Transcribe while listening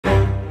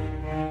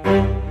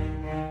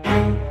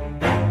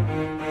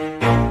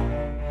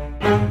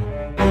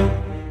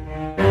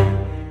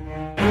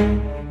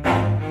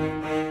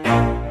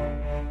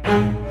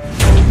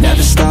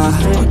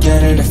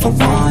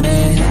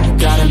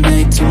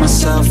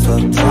a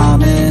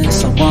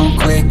promise. I won't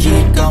quit,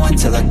 keep going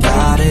till I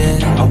got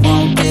it. I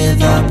won't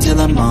give up till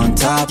I'm on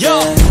top. Yo,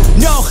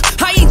 no,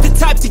 I ain't the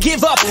type to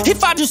give up.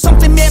 If I do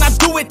something, man, I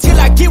do it till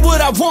I get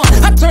what I want.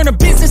 I turn a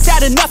business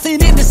out of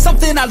nothing into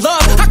something I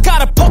love. I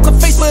got a poker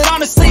face, but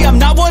honestly, I'm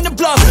not one to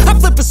bluff. I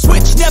flip a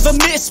switch, never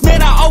miss,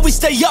 man, I always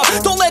stay up.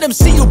 Don't let them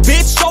see you,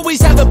 bitch,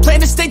 always have a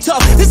plan to stay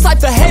tough. This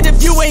life ahead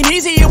of you ain't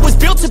easy, it was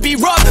built to be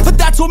rough. But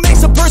that's what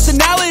makes a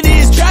personality,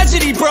 is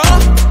tragedy,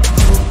 bruh.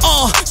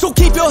 So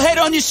keep your head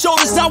on your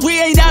shoulders. Now we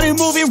ain't out here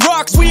moving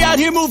rocks, we out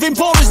here moving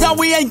boulders. Now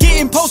we ain't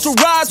getting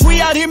posterized, we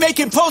out here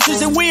making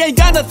posters. And we ain't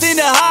got nothing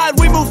to hide,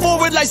 we move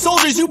forward like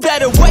soldiers. You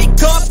better wake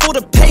up for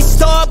the pay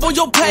stub, or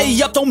you'll pay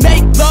up. Don't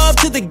make love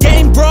to the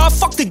game, bruh,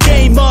 fuck the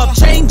game up.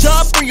 Change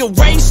up,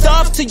 rearrange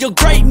stuff to your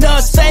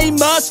greatness.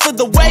 Famous for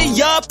the way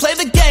up, play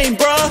the game,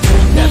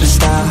 bruh. Never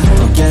stop,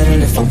 I'll get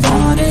it if I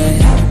want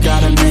it.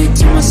 Gotta make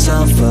to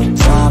myself a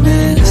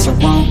promise. I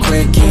won't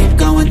quit, keep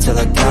going till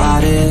I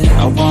got it.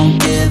 I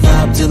won't give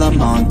up till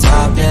I'm on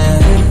top,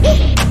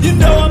 yeah. You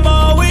know I'm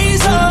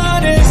always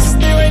honest,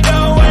 there ain't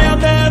no way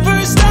I'll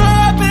ever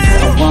stop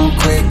it. I won't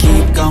quit,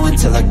 keep going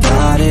till I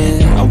got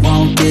it. I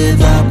won't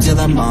give up till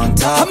I'm on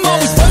top, I'm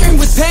always flirting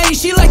with pain,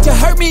 she like to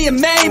hurt me and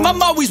maim.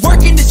 I'm always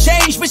working to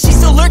change, but she's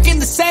still lurking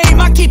the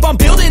same. I keep on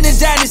building a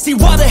dynasty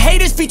while the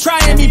haters be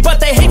trying me. But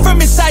they hate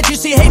from inside, you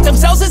see, hate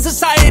themselves in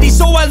society.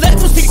 So I let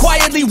them speak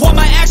quietly while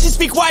my actions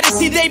speak wider.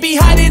 See, they be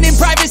hiding in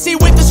privacy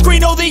with the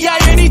screen. Oh, the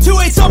irony to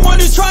hate someone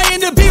who's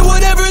trying to be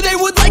whatever they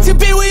would like to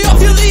be. We all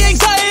feel the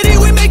anxiety,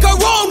 we make our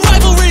own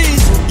rivalries.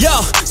 Yo,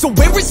 so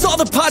where is all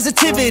the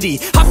positivity?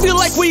 I feel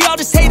like we all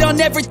just hate on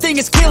everything,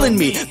 it's killing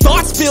me.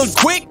 Thoughts build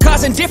quick,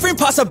 causing different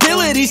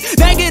possibilities.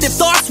 Negative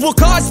thoughts will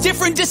cause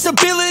different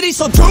disabilities.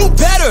 So do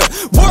better,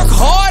 work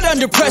hard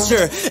under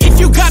pressure. If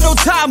you got no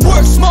time,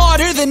 work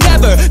smarter than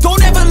ever.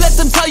 Don't ever let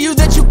them tell you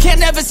that you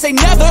can't ever say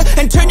never.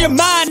 And turn your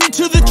mind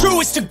into the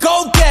truest of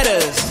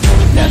go-getters.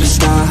 Never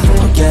stop,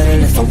 I'll get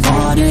it if I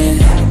want it.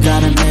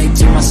 Gotta make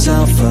to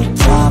myself a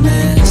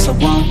promise. I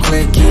won't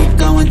quit, keep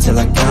going till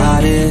I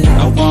got it.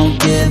 I won't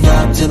give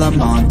up till I'm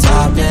on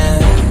top,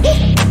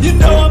 yeah. You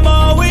know I'm